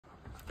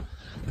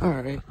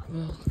Alright,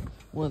 well,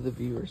 one of the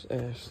viewers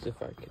asked if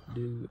I could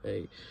do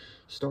a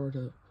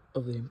startup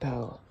of the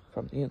Impala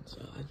from the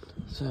inside.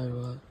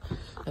 So,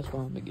 that's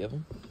what I'm gonna give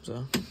him.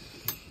 So,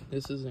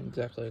 this isn't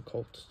exactly a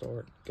cold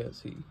start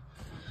because he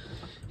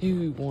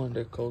wanted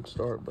a cold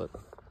start, but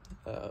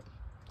I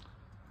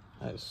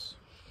just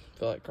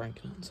feel like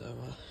cranking it. So,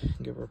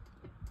 give her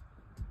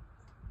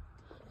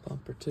a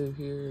pump or two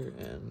here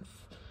and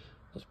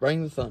let's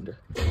bring the thunder.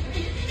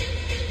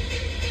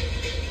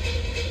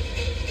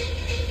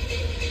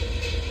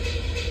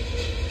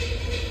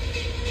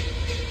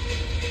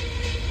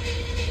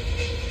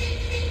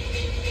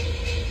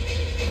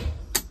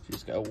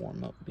 She's got to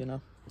warm up, you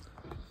know.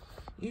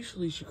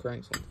 Usually she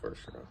cranks on the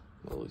first row.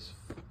 Well, at least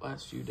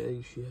last few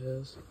days she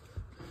has.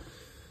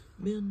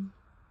 Man,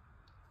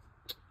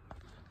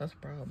 that's a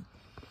problem.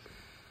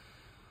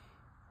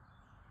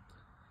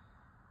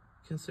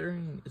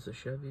 Considering it's a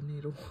Chevy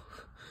needle,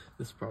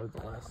 this is probably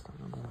the last time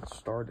I'm gonna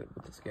start it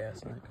with this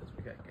gas in it because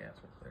we got gas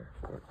up there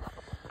for it.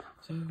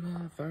 So,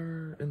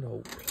 fire in the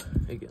hole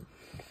again.